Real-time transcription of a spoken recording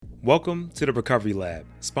Welcome to the Recovery Lab,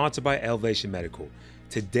 sponsored by Elevation Medical.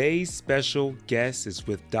 Today's special guest is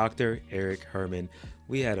with Dr. Eric Herman.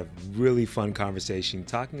 We had a really fun conversation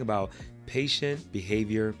talking about patient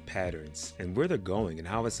behavior patterns and where they're going and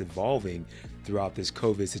how it's evolving throughout this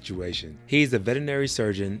COVID situation. He's a veterinary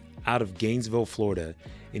surgeon out of Gainesville, Florida,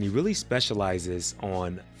 and he really specializes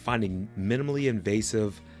on finding minimally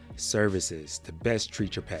invasive services to best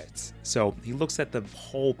treat your pets. So he looks at the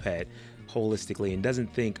whole pet holistically and doesn't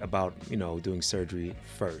think about, doing surgery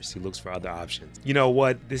first. He looks for other options. You know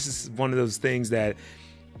what? This is one of those things that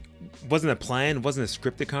wasn't a plan, wasn't a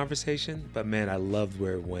scripted conversation, but man, I loved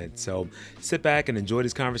where it went. So sit back and enjoy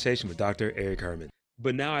this conversation with Dr. Eric Herman.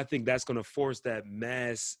 But now I think that's going to force that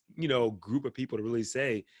mass, group of people to really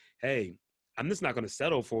say, hey, I'm just not going to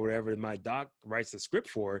settle for whatever my doc writes the script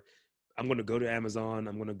for. I'm going to go to Amazon.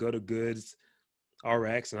 I'm going to go to Goods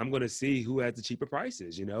RX, and I'm going to see who has the cheaper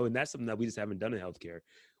prices, and that's something that we just haven't done in healthcare,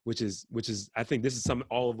 which is, I think this is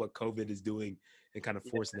all of what COVID is doing and kind of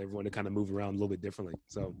forcing everyone to kind of move around a little bit differently.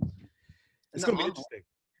 So And it's the going to be online interesting.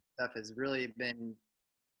 stuff has really been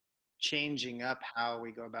changing up how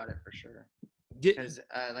we go about it for sure. Yeah, Because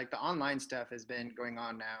like the online stuff has been going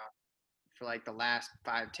on now for like the last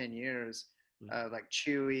 5-10 years, like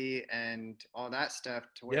Chewy and all that stuff,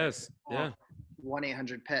 to where yes. Yeah.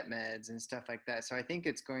 1-800 pet meds and stuff like that. So I think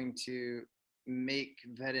it's going to make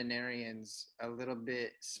veterinarians a little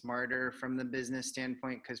bit smarter from the business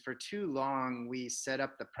standpoint, because for too long we set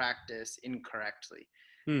up the practice incorrectly.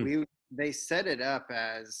 Hmm. They set it up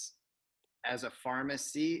as a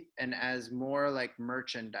pharmacy and as more like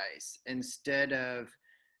merchandise, instead of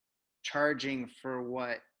charging for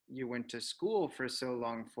what you went to school for so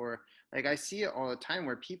long for. Like, I see it all the time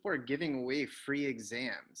where people are giving away free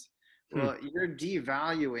exams. Hmm. Well, you're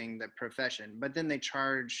devaluing the profession, but then they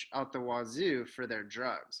charge out the wazoo for their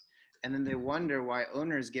drugs. And then they wonder why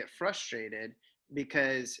owners get frustrated,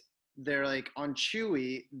 because they're like, on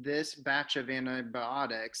Chewy, this batch of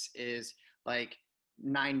antibiotics is like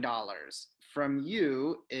 $9. From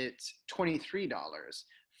you, it's $23.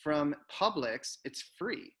 From Publix, it's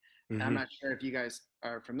free. I'm Mm-hmm. not sure if you guys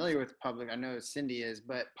are familiar with Publix. I know Cindy is,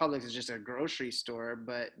 but Publix is just a grocery store,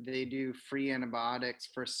 but they do free antibiotics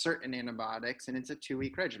for certain antibiotics, and it's a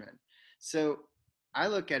 2-week regimen. So I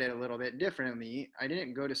look at it a little bit differently. I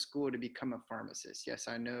didn't go to school to become a pharmacist. Yes,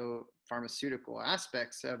 I know pharmaceutical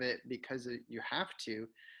aspects of it because you have to,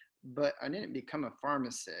 but I didn't become a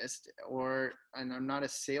pharmacist, and I'm not a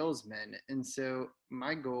salesman. And so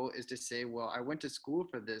my goal is to say, well, I went to school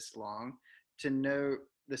for this long to know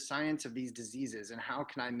the science of these diseases and how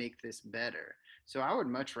can I make this better. So I would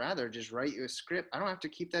much rather just write you a script. I don't have to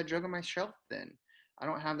keep that drug on my shelf then. I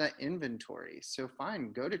don't have that inventory. So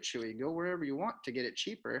fine, go to Chewy, go wherever you want to get it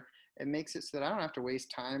cheaper. It makes it so that I don't have to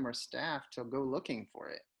waste time or staff to go looking for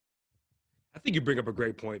it. I think you bring up a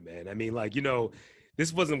great point, man. I mean,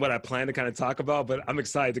 this wasn't what I planned to kind of talk about, but I'm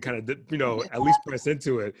excited to kind of, at least press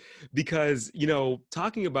into it because,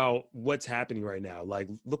 talking about what's happening right now, like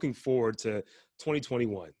looking forward to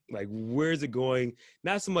 2021, like where's it going?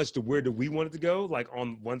 Not so much to where do we want it to go, like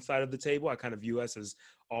on one side of the table. I kind of view us as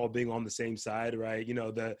all being on the same side, right?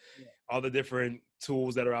 All the different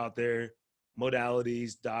tools that are out there,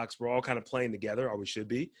 modalities, docs, we're all kind of playing together, or we should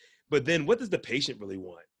be. But then what does the patient really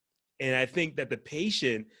want? And I think that the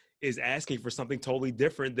patient is asking for something totally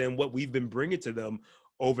different than what we've been bringing to them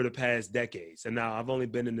over the past decades. And now I've only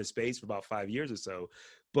been in this space for about 5 years or so.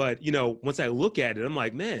 But, once I look at it, I'm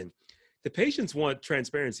like, man, the patients want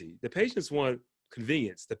transparency. The patients want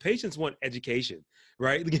convenience. The patients want education,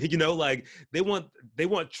 right? Like they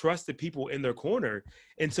want trusted people in their corner.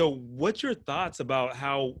 And so what's your thoughts about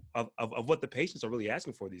how of what the patients are really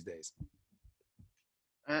asking for these days?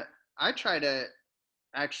 Uh, I try to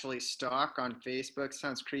actually stalk on Facebook.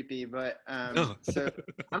 Sounds creepy, but Oh. so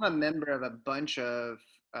I'm a member of a bunch of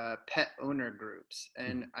pet owner groups,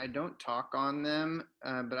 and I don't talk on them,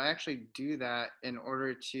 but I actually do that in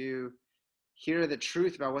order to hear the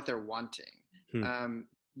truth about what they're wanting. Hmm. Um,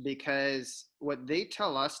 because what they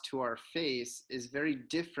tell us to our face is very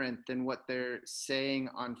different than what they're saying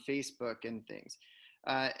on Facebook and things.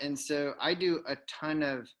 And so I do a ton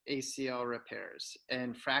of ACL repairs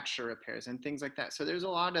and fracture repairs and things like that. So there's a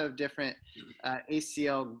lot of different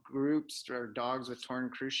ACL groups or dogs with torn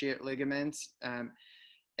cruciate ligaments.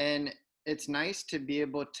 And it's nice to be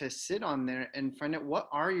able to sit on there and find out, what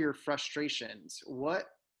are your frustrations?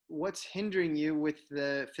 What's hindering you with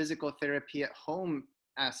the physical therapy at home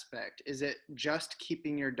aspect? Is it just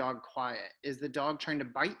keeping your dog quiet? Is the dog trying to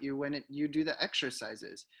bite you when you do the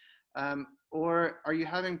exercises? Or are you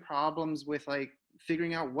having problems with like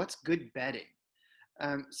figuring out what's good bedding?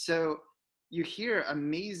 So you hear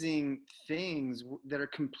amazing things that are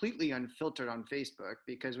completely unfiltered on Facebook,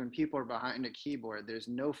 because when people are behind a keyboard, there's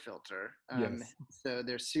no filter. Yes. So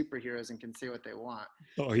they're superheroes and can say what they want.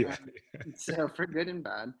 Oh yeah. Um, so for good and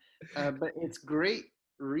bad, but it's great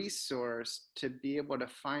resource to be able to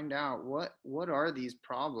find out what are these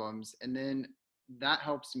problems, and then that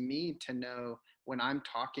helps me to know when I'm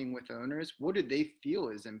talking with owners, what do they feel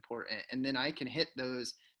is important, and then I can hit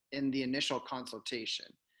those in the initial consultation.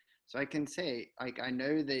 So I can say, like, I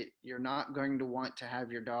know that you're not going to want to have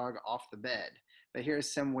your dog off the bed, but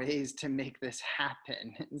here's some ways to make this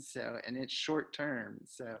happen. And it's short term.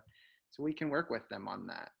 So we can work with them on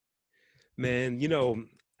that. Man,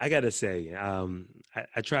 I gotta say,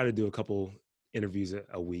 I try to do a couple interviews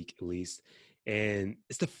a week at least, and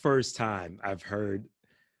it's the first time I've heard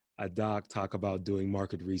a doc talk about doing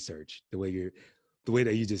market research the way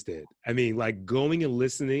that you just did. I mean, like going and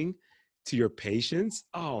listening to your patients.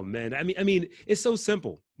 Oh man, I mean, it's so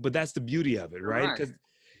simple, but that's the beauty of it, All right?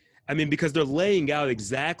 right. Because they're laying out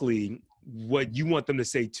exactly what you want them to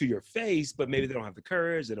say to your face, but maybe they don't have the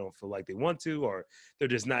courage, they don't feel like they want to, or they're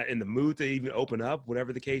just not in the mood to even open up,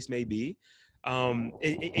 whatever the case may be.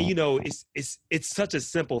 It's such a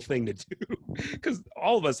simple thing to do because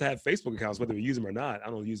all of us have Facebook accounts, whether we use them or not.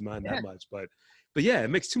 I don't use mine that Yeah. much, but yeah,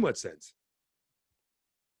 it makes too much sense.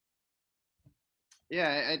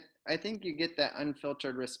 Yeah, I think you get that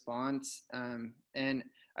unfiltered response, and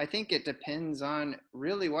I think it depends on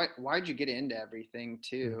really why'd you get into everything Mm.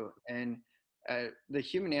 too, and the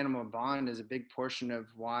human animal bond is a big portion of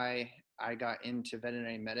why I got into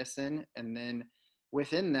veterinary medicine, and then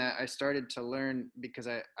within that I started to learn, because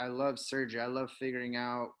I love surgery. I love figuring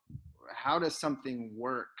out how does something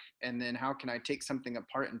work, and then how can I take something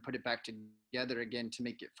apart and put it back together again to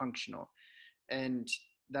make it functional. And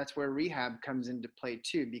that's where rehab comes into play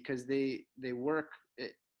too, because they work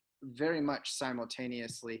very much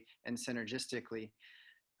simultaneously and synergistically.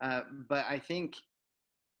 But I think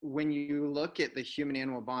when you look at the human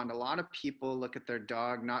animal bond, a lot of people look at their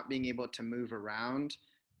dog not being able to move around,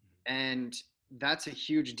 and that's a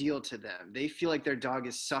huge deal to them. They feel like their dog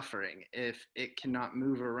is suffering if it cannot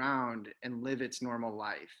move around and live its normal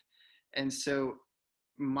life. And so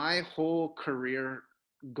my whole career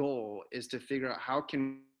goal is to figure out how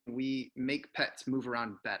can we make pets move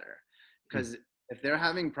around better, Mm. because if they're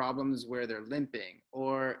having problems where they're limping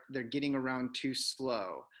or they're getting around too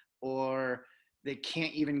slow, or they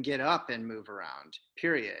can't even get up and move around,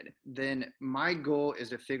 period, then my goal is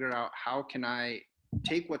to figure out how can I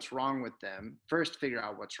take what's wrong with them, first figure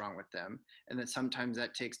out what's wrong with them, and then sometimes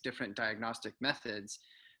that takes different diagnostic methods.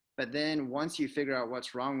 But then once you figure out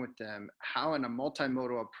what's wrong with them, how in a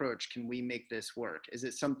multimodal approach can we make this work? Is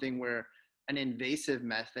it something where an invasive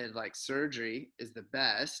method like surgery is the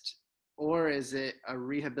best, or is it a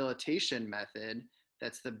rehabilitation method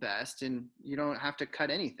that's the best and you don't have to cut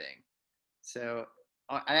anything? So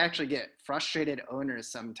I actually get frustrated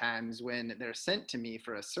owners sometimes when they're sent to me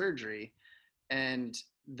for a surgery, and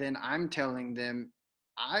then I'm telling them,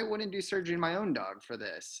 I wouldn't do surgery in my own dog for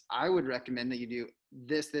this. I would recommend that you do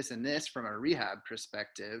this, this, and this from a rehab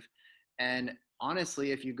perspective. And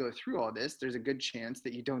honestly, if you go through all this, there's a good chance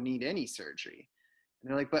that you don't need any surgery. And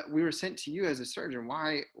they're like, but we were sent to you as a surgeon.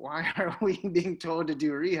 Why are we being told to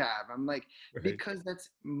do rehab? I'm like, Right. because that's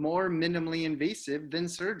more minimally invasive than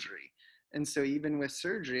surgery. And so even with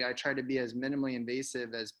surgery, I try to be as minimally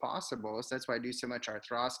invasive as possible. So that's why I do so much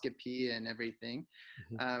arthroscopy and everything.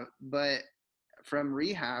 Mhm. But from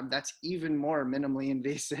rehab, that's even more minimally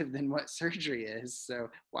invasive than what surgery is. So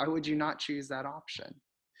why would you not choose that option?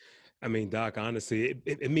 I mean, Doc, honestly,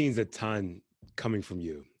 it means a ton coming from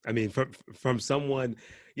you. I mean, from someone,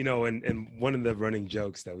 and one of the running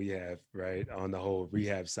jokes that we have, right, on the whole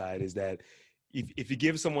rehab side is that if you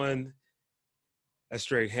give someone a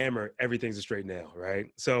straight hammer, everything's a straight nail, right?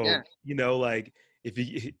 So, Yeah. like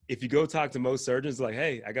if you go talk to most surgeons, like,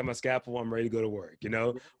 hey, I got my scalpel, I'm ready to go to work,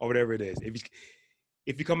 or whatever it is.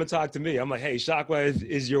 If you come and talk to me, I'm like, hey, Shockwave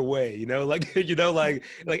is your way, like,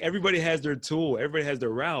 like everybody has their tool, everybody has their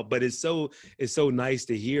route, but it's so nice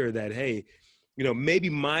to hear that, hey, maybe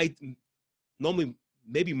normally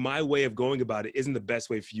maybe my way of going about it isn't the best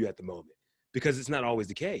way for you at the moment, because it's not always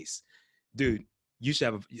the case. Dude, you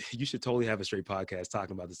should totally have a straight podcast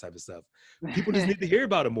talking about this type of stuff. People just need to hear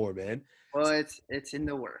about it more, man. Well, it's in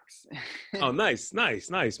the works. Oh, nice, nice,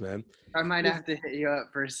 nice, man. I might have to hit you up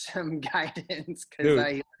for some guidance, because Dude,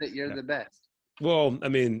 I hear that you're yeah. the best. Well, I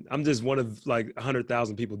mean, I'm just one of like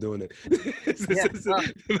 100,000 people doing it. Yeah. Well,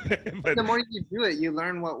 But the more you do it, you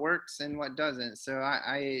learn what works and what doesn't. So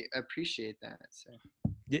I appreciate that. So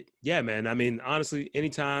Yeah, man. I mean, honestly,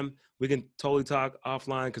 anytime we can totally talk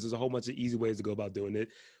offline because there's a whole bunch of easy ways to go about doing it.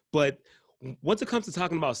 But once it comes to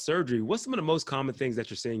talking about surgery, what's some of the most common things that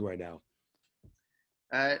you're seeing right now?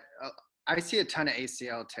 Uh, I see a ton of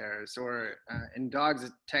ACL tears, or in dogs,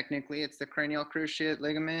 technically it's the cranial cruciate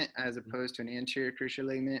ligament as opposed to an anterior cruciate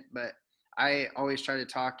ligament. But I always try to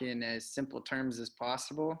talk in as simple terms as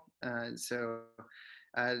possible.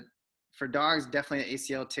 Uh, for dogs, definitely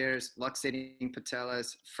ACL tears, luxating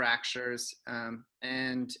patellas, fractures,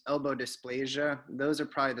 and elbow dysplasia. Those are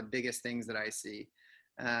probably the biggest things that I see.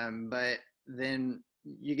 But then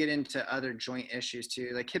you get into other joint issues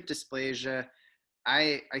too, like hip dysplasia.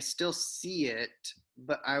 I still see it,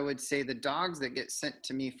 but I would say the dogs that get sent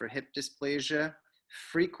to me for hip dysplasia,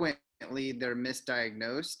 frequently they're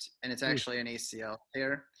misdiagnosed and it's Mm. actually an ACL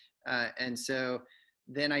tear. And so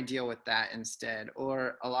then I deal with that instead.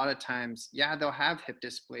 Or a lot of times, yeah, they'll have hip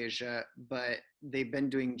dysplasia, but they've been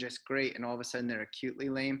doing just great and all of a sudden they're acutely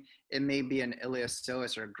lame. It may be an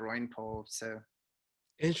iliopsoas or a groin pull. So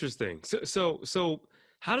Interesting. So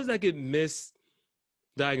how does that get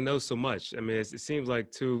misdiagnosed so much? I mean, it seems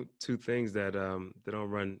like two things that that don't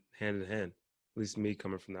run hand in hand. At least me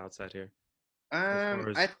coming from the outside here, as far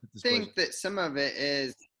as I dysplasia. think that some of it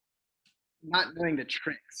is not knowing the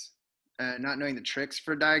tricks, not knowing the tricks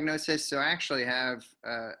for diagnosis. So I actually have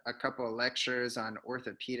a couple of lectures on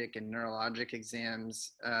orthopedic and neurologic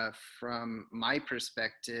exams from my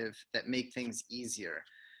perspective that make things easier.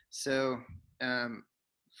 So, um,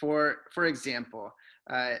 for example,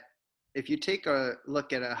 uh, if you take a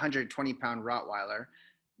look at a 120-pound Rottweiler,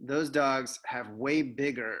 those dogs have way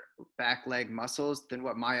bigger back leg muscles than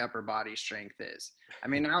what my upper body strength is. I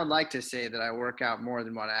mean, I would like to say that I work out more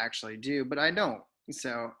than what I actually do, but I don't.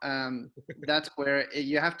 So that's where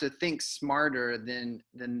you have to think smarter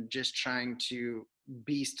than just trying to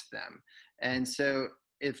beast them. And so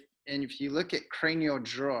if you look at cranial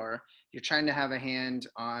drawer, you're trying to have a hand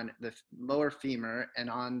on the lower femur and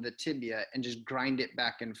on the tibia and just grind it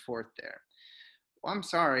back and forth there. Well, I'm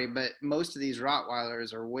sorry, but most of these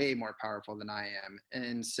Rottweilers are way more powerful than I am.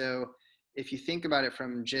 And so if you think about it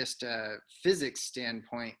from just a physics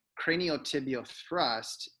standpoint, cranial tibial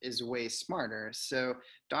thrust is way smarter. So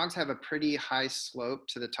dogs have a pretty high slope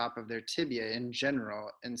to the top of their tibia in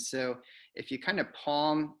general. And so if you kind of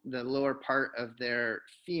palm the lower part of their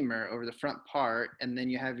femur over the front part, and then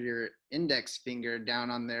you have your index finger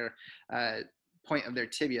down on their point of their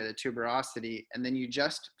tibia, the tuberosity, and then you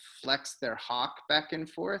just flex their hock back and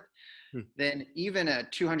forth, Hmm. then even a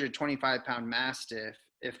 225-pound Mastiff,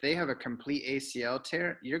 if they have a complete ACL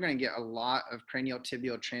tear, you're going to get a lot of cranial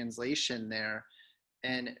tibial translation there.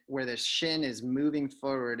 And where the shin is moving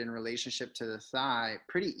forward in relationship to the thigh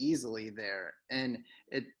pretty easily there. And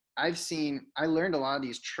I learned a lot of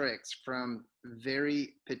these tricks from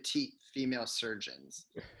very petite female surgeons.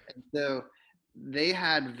 And so they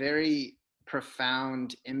had very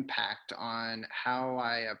profound impact on how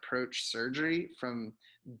I approach surgery, from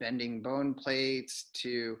bending bone plates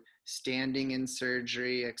to standing in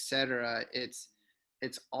surgery, etc. It's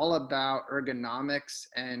all about ergonomics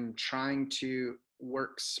and trying to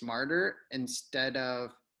work smarter instead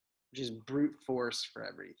of just brute force for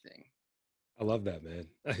everything. I love that, man.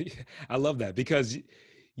 I love that because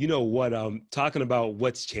you know what, talking about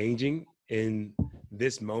what's changing in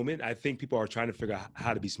this moment, I think people are trying to figure out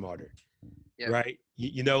how to be smarter, Yep. right?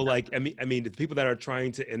 You know, like I mean, the people that are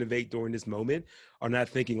trying to innovate during this moment are not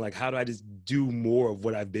thinking like, how do I just do more of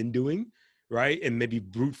what I've been doing, right? And maybe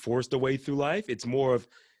brute force the way through life. It's more of,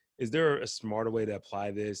 is there a smarter way to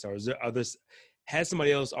apply this, or is there others? Has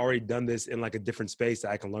somebody else already done this in like a different space that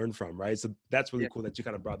I can learn from, right? So that's really Yeah. cool that you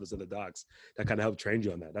kind of brought those other docs that kind of helped train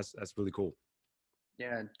you on that. That's really cool.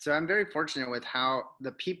 Yeah. So I'm very fortunate with how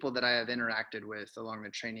the people that I have interacted with along the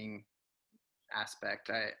training aspect.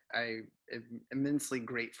 I am immensely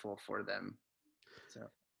grateful for them. So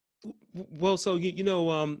Well, so you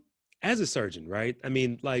know, as a surgeon, right? I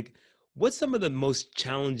mean, like, what's some of the most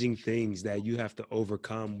challenging things that you have to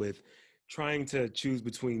overcome with trying to choose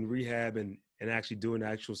between rehab and actually doing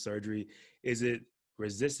actual surgery? Is it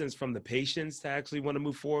resistance from the patients to actually want to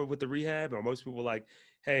move forward with the rehab, or most people like,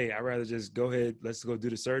 hey, I'd rather just go ahead, let's go do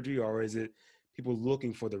the surgery, or is it people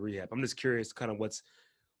looking for the rehab? I'm just curious, kind of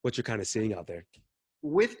what you're kind of seeing out there.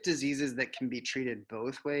 with diseases that can be treated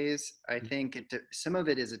both ways, I think some of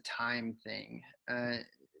it is a time thing.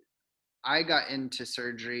 I got into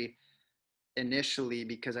surgery initially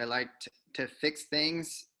because I liked to fix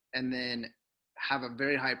things and then have a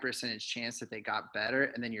very high percentage chance that they got better,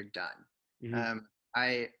 and then you're done. Mm-hmm. Um,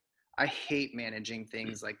 I I hate managing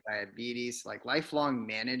things like diabetes, like lifelong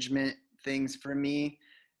management things for me.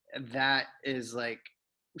 That is like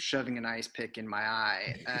shoving an ice pick in my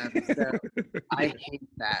eye. So I hate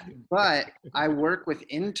that. But I work with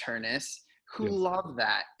internists who Yeah. love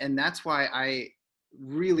that. And that's why I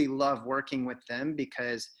really love working with them,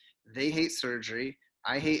 because they hate surgery.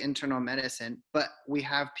 I hate internal medicine, but we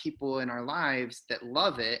have people in our lives that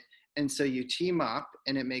love it. And so you team up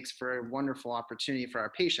and it makes for a wonderful opportunity for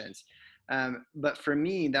our patients. But for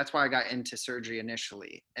me, that's why I got into surgery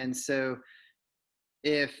initially. And so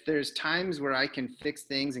if there's times where I can fix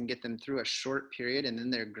things and get them through a short period and then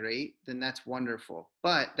they're great, then that's wonderful.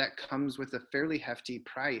 But that comes with a fairly hefty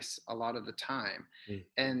price a lot of the time. Mm.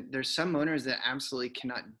 And there's some owners that absolutely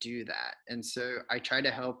cannot do that. And so I try to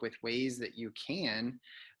help with ways that you can,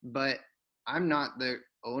 but I'm not the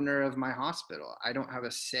owner of my hospital. I don't have a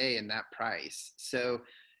say in that price. So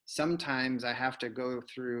sometimes I have to go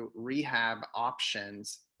through rehab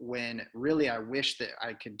options when really I wish that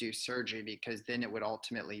I could do surgery, because then it would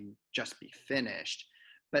ultimately just be finished.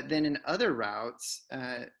 But then in other routes,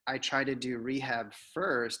 I try to do rehab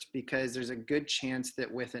first, because there's a good chance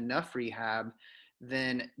that with enough rehab,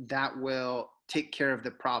 then that will take care of the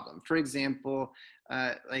problem. For example,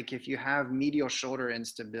 like if you have medial shoulder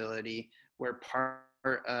instability, where part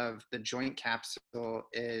of the joint capsule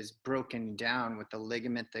is broken down with the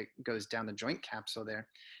ligament that goes down the joint capsule there,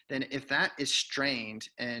 then if that is strained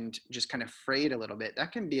and just kind of frayed a little bit,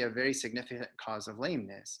 that can be a very significant cause of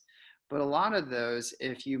lameness. But a lot of those,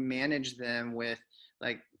 if you manage them with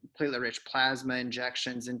like platelet-rich plasma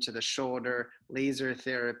injections into the shoulder, laser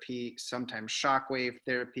therapy, sometimes shockwave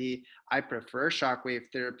therapy. I prefer shockwave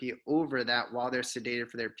therapy over that while they're sedated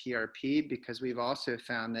for their PRP, because we've also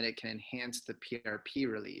found that it can enhance the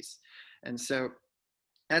PRP release. And so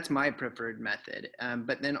that's my preferred method.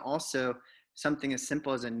 But then also something as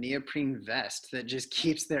simple as a neoprene vest that just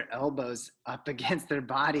keeps their elbows up against their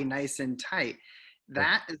body nice and tight. Yeah.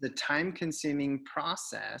 That is a time consuming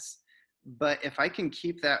process. But if I can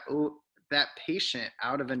keep that patient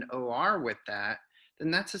out of an OR with that,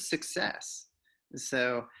 then that's a success.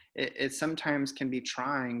 So it sometimes can be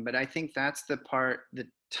trying, but I think that's the part, the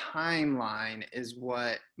timeline is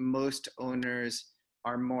what most owners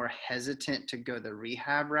are more hesitant to go the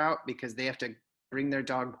rehab route, because they have to bring their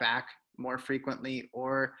dog back more frequently,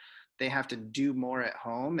 or they have to do more at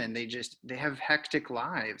home, and they have hectic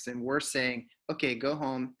lives, and we're saying, okay, go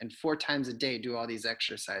home and 4 times a day do all these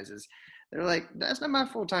exercises. They're like, that's not my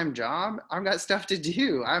full-time job. I've got stuff to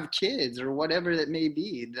do. I have kids or whatever that may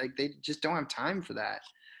be. Like, they just don't have time for that.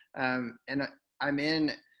 And I'm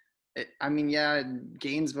in I mean, yeah,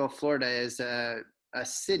 Gainesville, Florida is a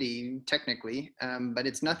city technically, but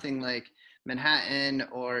it's nothing like Manhattan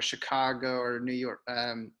or Chicago or New York,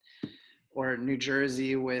 or New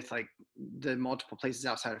Jersey, with like the multiple places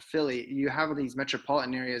outside of Philly. You have these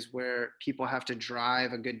metropolitan areas where people have to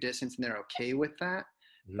drive a good distance and they're okay with that.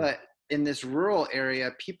 Mhm. But in this rural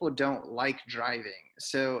area, people don't like driving.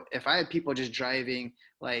 So if I had people just driving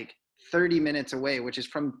like 30 minutes away, which is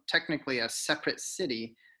from technically a separate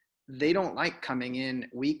city, they don't like coming in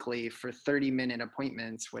weekly for 30-minute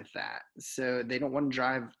appointments with that. So they don't want to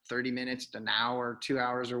drive 30 minutes, an hour, 2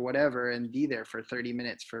 hours, or whatever, and be there for 30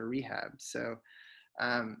 minutes for rehab. So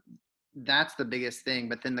um, that's the biggest thing.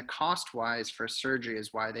 But then the cost wise for surgery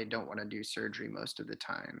is why they don't want to do surgery most of the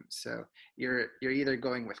time. So you're either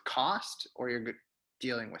going with cost or you're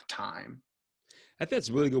dealing with time. I think that's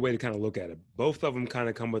a really good way to kind of look at it. Both of them kind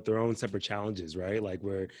of come with their own separate challenges, right? Like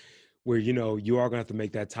where you are gonna have to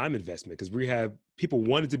make that time investment, because rehab people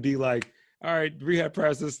want it to be like, all right, rehab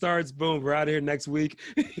process starts, boom, we're out of here next week,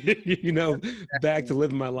 back to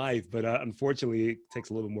living my life. But unfortunately, it takes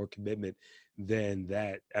a little bit more commitment than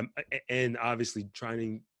that. And obviously,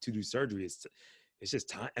 trying to do surgery is it's just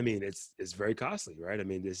time. I mean, it's very costly, right? I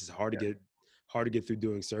mean, this is hard to get through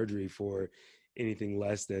doing surgery for anything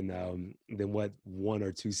less than what 1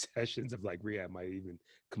 or 2 sessions of like rehab might even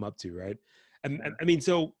come up to, right? And I mean,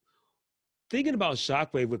 so thinking about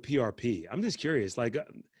Shockwave with PRP, I'm just curious, like,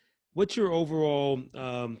 what's your overall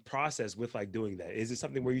process with like doing that? Is it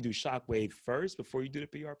something where you do Shockwave first before you do the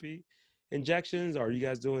PRP injections, or are you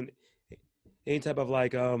guys doing any type of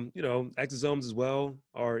like, exosomes as well,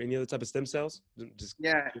 or any other type of stem cells? Just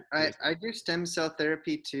Yeah, curious. I do stem cell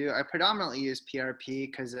therapy too. I predominantly use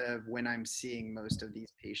PRP because of when I'm seeing most of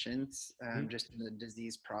these patients, Mhm. just in the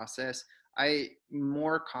disease process. I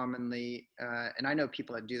more commonly, and I know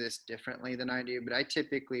people that do this differently than I do, but I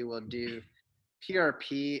typically will do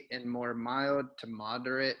PRP in more mild to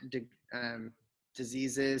moderate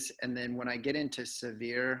diseases. And then when I get into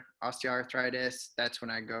severe osteoarthritis, that's when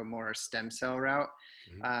I go more stem cell route.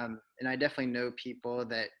 Mhm. And I definitely know people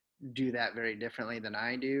that do that very differently than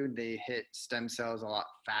I do. They hit stem cells a lot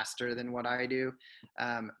faster than what I do.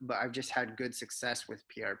 But I've just had good success with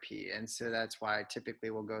PRP. And so that's why I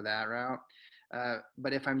typically will go that route.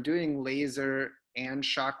 But if I'm doing laser and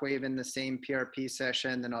shockwave in the same PRP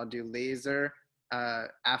session, then I'll do laser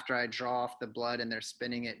after I draw off the blood and they're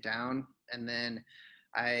spinning it down. And then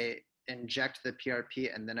I inject the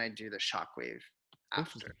PRP and then I do the shockwave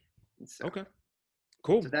after. Interesting. And so, Okay.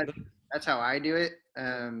 Cool. so that's how I do it.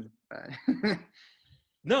 But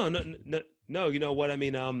No, no, no, no. You know what I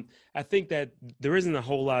mean? I think that there isn't a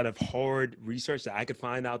whole lot of hard research that I could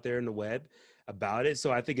find out there in the web about it.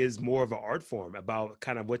 So I think it's more of an art form about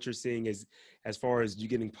kind of what you're seeing as far as you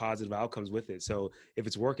getting positive outcomes with it. So if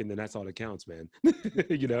it's working, then that's all that counts, man.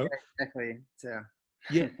 You know? yeah, exactly. So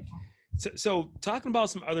Yeah. So talking about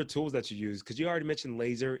some other tools that you use, because you already mentioned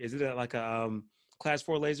laser. Is it like a class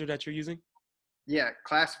 4 laser that you're using? yeah,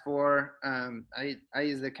 class 4. I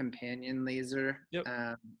use the companion laser, Yep.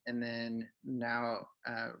 and then now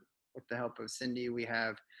with the help of Cindy, we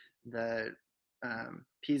have the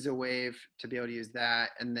piezo wave to be able to use that,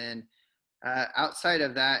 and then outside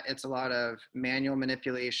of that, it's a lot of manual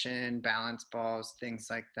manipulation, balance balls, things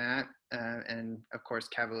like that, and of course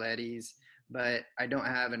Cavalettis. But I don't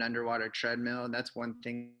have an underwater treadmill. That's one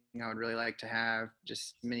thing I would really like to have.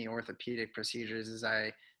 Just many orthopedic procedures as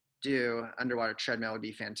I do, underwater treadmill would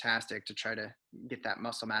be fantastic to try to get that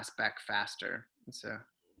muscle mass back faster. And so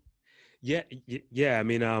Yeah, yeah. I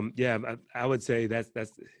mean, yeah, I would say that's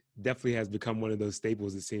definitely has become one of those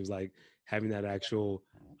staples. It seems like having that actual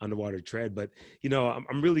underwater tread. But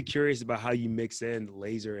I'm really curious about how you mix in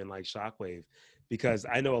laser and like shockwave, because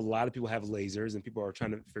I know a lot of people have lasers and people are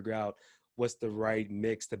trying to figure out what's the right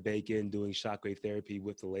mix to bake in doing shockwave therapy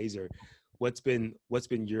with the laser. What's been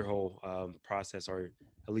your whole process, or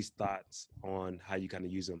at least thoughts on how you kind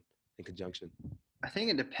of use them in conjunction? I think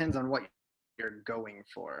it depends on what you're going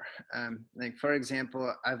for. Like for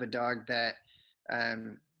example, I have a dog that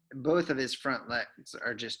um, both of his front legs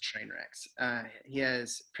are just train wrecks. He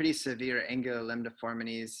has pretty severe angular limb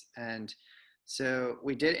deformities, and so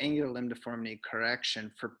we did angular limb deformity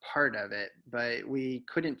correction for part of it, but we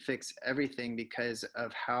couldn't fix everything because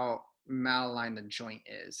of how malaligned the joint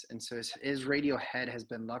is. And so his radial head has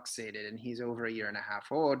been luxated, and he's over a year and a half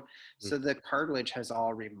old. Mm. So the cartilage has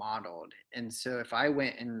all remodeled. And so if I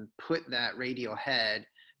went and put that radial head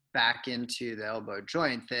back into the elbow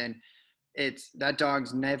joint, then it's that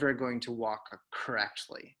dog's never going to walk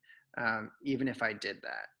correctly, even if I did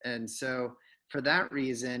that. And so for that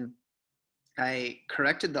reason, I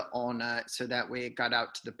corrected the ulna so that way it got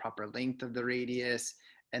out to the proper length of the radius.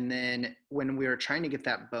 And then when we were trying to get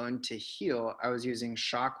that bone to heal, I was using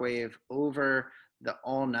shockwave over the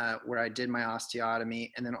ulna where I did my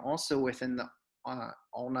osteotomy, and then also within the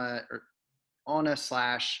ulna or ulna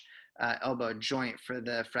slash elbow joint for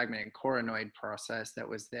the fragmented coronoid process that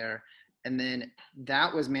was there. And then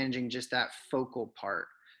that was managing just that focal part.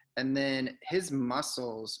 And then his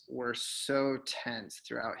muscles were so tense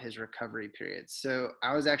throughout his recovery period. So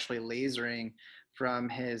I was actually lasering from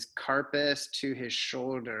his carpus to his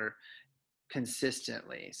shoulder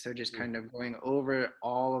consistently. So just Mm. kind of going over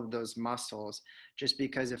all of those muscles, just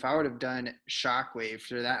because if I would have done shockwave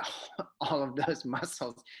through that, all of those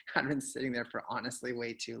muscles, I'd been sitting there for honestly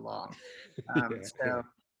way too long. Yeah, yeah. So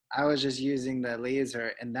I was just using the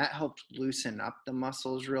laser, and that helped loosen up the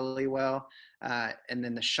muscles really well. And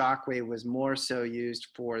then the shockwave was more so used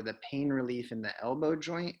for the pain relief in the elbow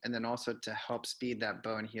joint, and then also to help speed that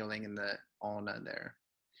bone healing in the ulna there.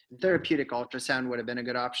 Therapeutic ultrasound would have been a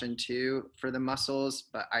good option too for the muscles,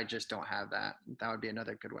 but I just don't have that. That would be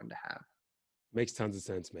another good one to have. Makes tons of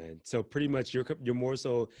sense, man. So pretty much you're more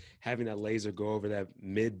so having that laser go over that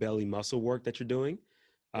mid belly muscle work that you're doing,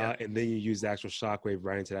 Yep. and then you use the actual shockwave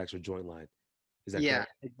right into the actual joint line. Is that Yeah,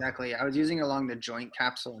 correct? exactly. I was using along the joint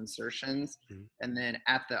capsule insertions Mhm. and then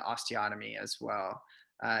at the osteotomy as well.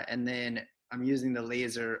 And then I'm using the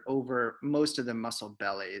laser over most of the muscle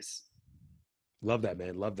bellies. Love that,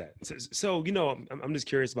 man. Love that. So I'm just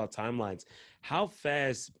curious about timelines. How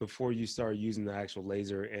fast before you start using the actual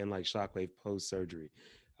laser and like shockwave post surgery?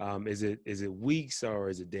 Is it weeks or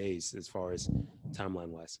is it days as far as timeline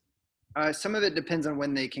wise? Some of it depends on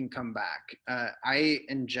when they can come back. I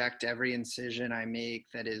inject every incision I make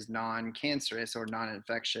that is non-cancerous or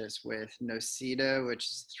non-infectious with Nocita, which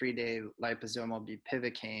is 3-day liposomal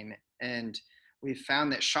bupivacaine. And we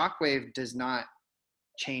found that shockwave does not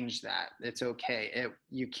change that. It's okay.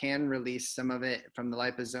 You can release some of it from the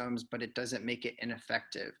liposomes, but it doesn't make it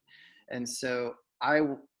ineffective. And so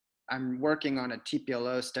I'm working on a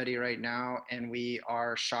TPLO study right now, and we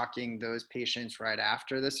are shocking those patients right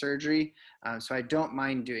after the surgery. So I don't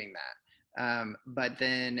mind doing that. But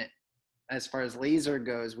then, as far as laser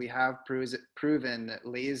goes, we have proven that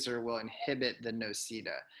laser will inhibit the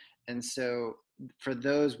nocita. And so for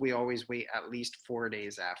those, we always wait at least 4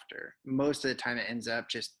 days after. Most of the time, it ends up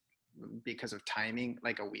just because of timing,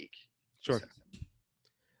 like a week. Sure. So.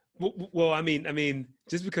 Well, I mean,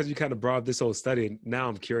 just because you kind of brought up this whole study, now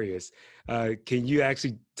I'm curious. Can you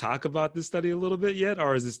actually talk about this study a little bit yet,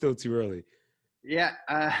 or is it still too early? Yeah,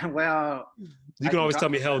 well, You I can can always talk tell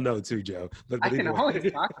me hell about no too, Joe. But I but can either always way,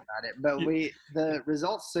 talk about it, but Yeah, the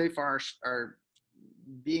results so far are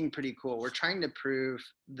being pretty cool. We're trying to prove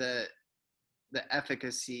the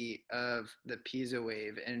efficacy of the piezo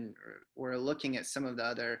wave, and we're looking at some of the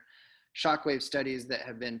other shockwave studies that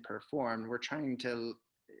have been performed. We're trying to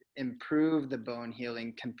improve the bone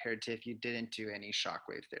healing compared to if you didn't do any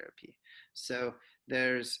shockwave therapy. So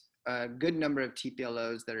there's a good number of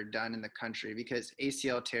TPLOs that are done in the country because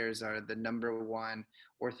ACL tears are the number one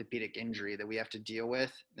orthopedic injury that we have to deal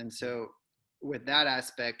with. And so with that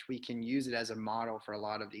aspect, we can use it as a model for a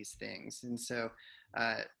lot of these things. And so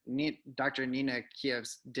uh, Dr. Nina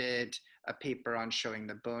Kievs did a paper on showing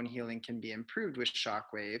the bone healing can be improved with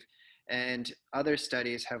shockwave. And other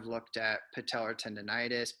studies have looked at patellar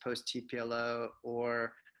tendonitis, post TPLO,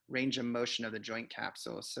 or range of motion of the joint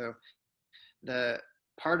capsule. So the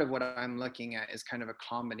part of what I'm looking at is kind of a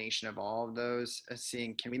combination of all of those,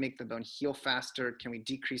 seeing can we make the bone heal faster? Can we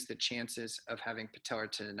decrease the chances of having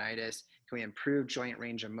patellar tendonitis? Can we improve joint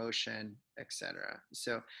range of motion, etc.?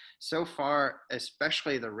 So far,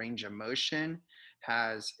 especially the range of motion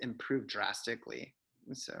has improved drastically.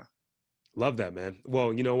 So love that, man.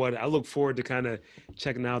 Well, you know what? I look forward to kind of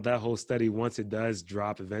checking out that whole study once it does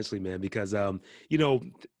drop eventually, man. Because you know,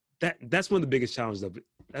 that's one of the biggest challenges of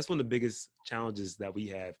that's one of the biggest challenges that we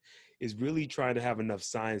have is really trying to have enough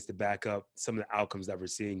science to back up some of the outcomes that we're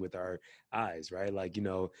seeing with our eyes, right? Like,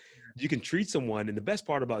 you can treat someone, and the best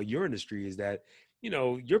part about your industry is that,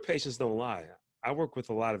 your patients don't lie. I work with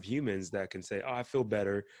a lot of humans that can say, "Oh, I feel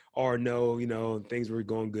better," or "No, things were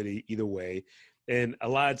going good either way." And a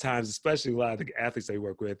lot of times, especially a lot of the athletes I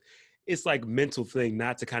work with, it's like mental thing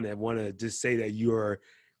not to kind of want to just say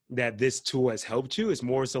that this tool has helped you. It's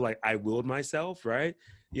more so like I willed myself, right?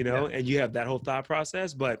 yeah, And you have that whole thought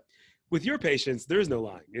process. But with your patients, there's no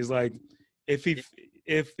lying. It's like if he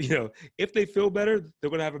yeah, if if they feel better, they're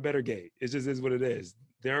gonna have a better gait. It just is what it is.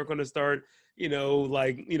 They aren't gonna start,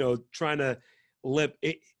 trying to lip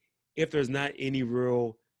it if there's not any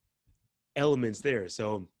real elements there.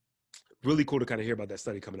 So really cool to kind of hear about that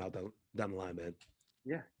study coming out down the line, man.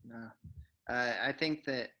 yeah. No. I think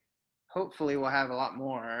that hopefully we'll have a lot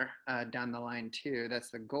more down the line too. That's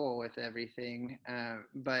the goal with everything.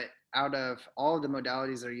 But out of all of the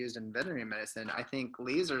modalities that are used in veterinary medicine, I think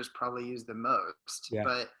laser is probably used the most. Yeah.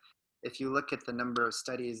 But if you look at the number of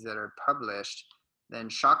studies that are published, then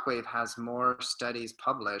shockwave has more studies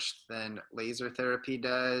published than laser therapy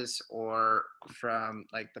does, or from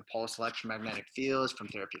like the pulse electromagnetic fields from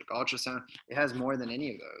therapeutic ultrasound. It has more than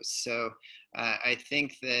any of those. So I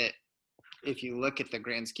think that if you look at the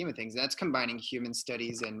grand scheme of things, that's combining human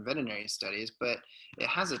studies and veterinary studies, but it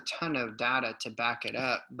has a ton of data to back it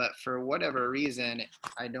up. But for whatever reason,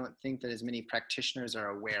 I don't think that as many practitioners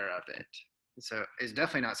are aware of it. So it's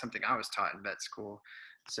definitely not something I was taught in vet school.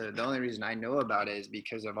 So the only reason I know about it is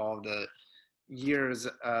because of all the years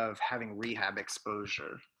of having rehab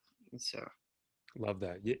exposure. So Love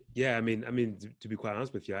that. Yeah. I mean, to be quite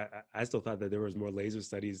honest with you, I still thought that there was more laser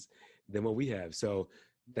studies than what we have. So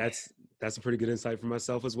that's a pretty good insight for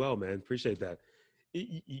myself as well, man. Appreciate that.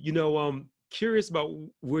 Curious about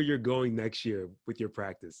where you're going next year with your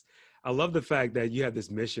practice. I love the fact that you have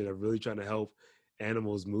this mission of really trying to help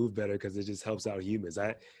animals move better because it just helps out humans.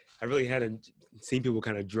 I really hadn't seen people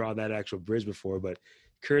kind of draw that actual bridge before, but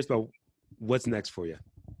curious about what's next for you.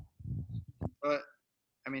 but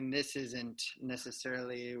I mean, this isn't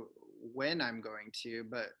necessarily when I'm going to,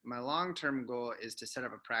 but my long term goal is to set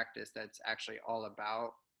up a practice that's actually all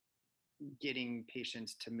about getting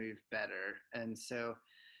patients to move better. And so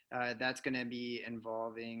that's going to be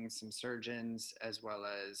involving some surgeons as well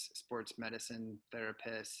as sports medicine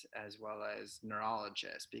therapists as well as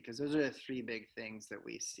neurologists, because those are the three big things that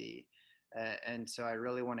we see. And so I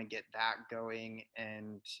really want to get that going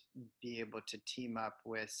and be able to team up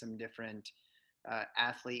with some different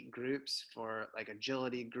athlete groups for like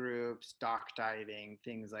agility groups, dock diving,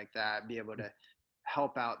 things like that, be able to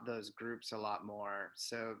help out those groups a lot more.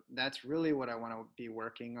 So that's really what I want to be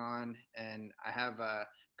working on. And I have a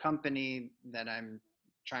company that I'm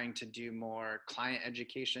trying to do more client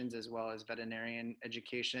educations as well as veterinarian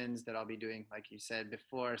educations that I'll be doing, like you said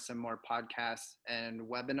before, some more podcasts and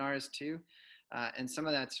webinars too. And some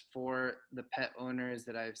of that's for the pet owners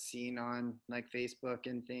that I've seen on like Facebook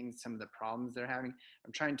and things, some of the problems they're having.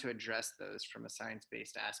 I'm trying to address those from a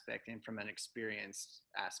science-based aspect and from an experience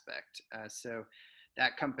aspect. So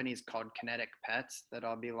that company is called Kinetic Pets that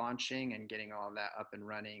I'll be launching and getting all of that up and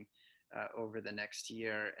running over the next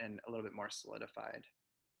year and a little bit more solidified.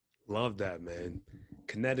 Love that, man.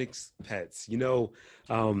 Kinetics Pets.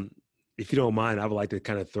 If you don't mind, I would like to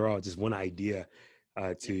kind of throw out just one idea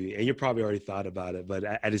to, and you probably already thought about it, but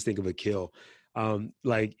I just think of a kill.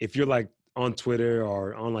 Like if you're like on Twitter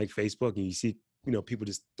or on like Facebook and you see, people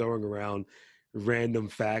just throwing around random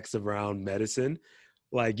facts around medicine,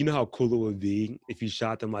 like, how cool it would be if you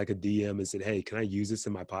shot them like a DM and said, "Hey, can I use this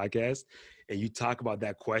in my podcast?" And you talk about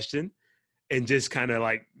that question and just kind of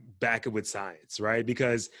like back it with science, right?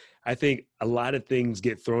 Because I think a lot of things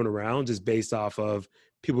get thrown around just based off of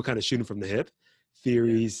people kind of shooting from the hip,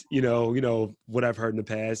 theories, what I've heard in the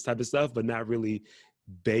past type of stuff, but not really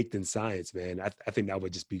baked in science, man. I think that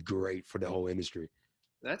would just be great for the whole industry.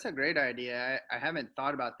 That's a great idea. I haven't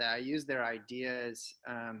thought about that. I use their ideas,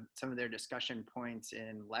 some of their discussion points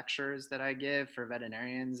in lectures that I give for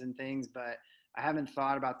veterinarians and things, but I haven't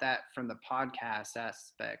thought about that from the podcast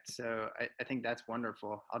aspect. So I think that's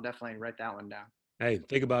wonderful. I'll definitely write that one down. Hey,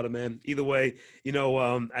 think about it, man. Either way,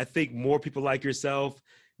 I think more people like yourself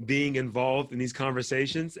being involved in these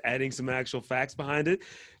conversations, adding some actual facts behind it,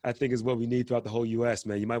 I think is what we need throughout the whole U.S.,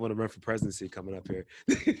 man. You might want to run for presidency coming up here.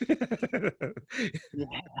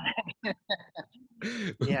 Yeah,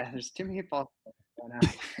 yeah, there's too many false going on.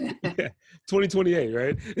 Yeah, 2028,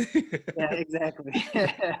 right? Yeah, exactly.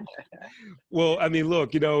 Well, I mean,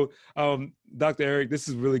 look, Dr. Eric, this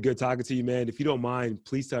is really good talking to you, man. If you don't mind,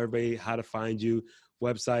 please tell everybody how to find you,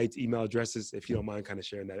 websites, email addresses, if you don't mind kind of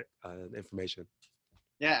sharing that information.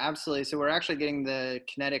 Yeah, absolutely. So we're actually getting the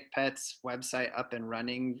Kinetic Pets website up and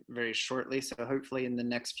running very shortly. So hopefully in the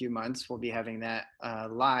next few months, we'll be having that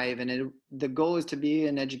live. And the goal is to be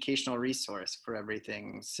an educational resource for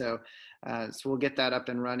everything. So we'll get that up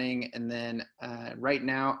and running. And then right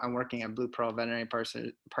now I'm working at Blue Pearl Veterinary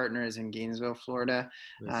Partners in Gainesville, Florida.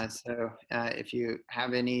 So if you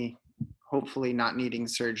have any, hopefully not needing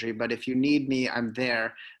surgery, but if you need me, I'm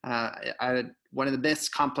there. One of the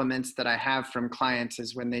best compliments that I have from clients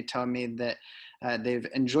is when they tell me that they've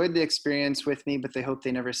enjoyed the experience with me, but they hope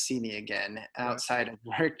they never see me again outside of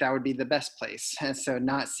work. That would be the best place. So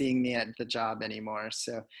not seeing me at the job anymore.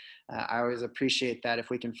 So I always appreciate that. If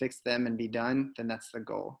we can fix them and be done, then that's the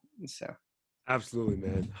goal. So. Absolutely,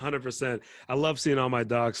 man. 100%. I love seeing all my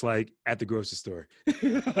dogs like at the grocery store,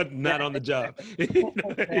 not on the job.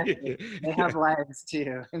 Exactly. They have lives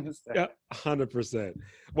too. So. Yeah, 100%.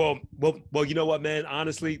 Well, you know what, man?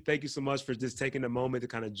 Honestly, thank you so much for just taking a moment to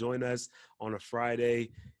kind of join us on a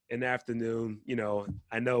Friday in the afternoon.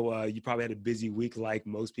 I know you probably had a busy week like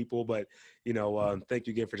most people, but thank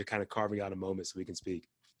you again for just kind of carving out a moment so we can speak.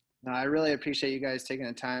 No, I really appreciate you guys taking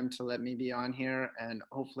the time to let me be on here, and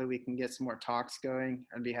hopefully we can get some more talks going.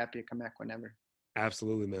 I'd be happy to come back whenever.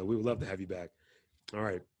 Absolutely, man. We would love to have you back. All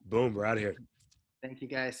right. Boom. We're out of here. Thank you,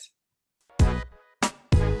 guys.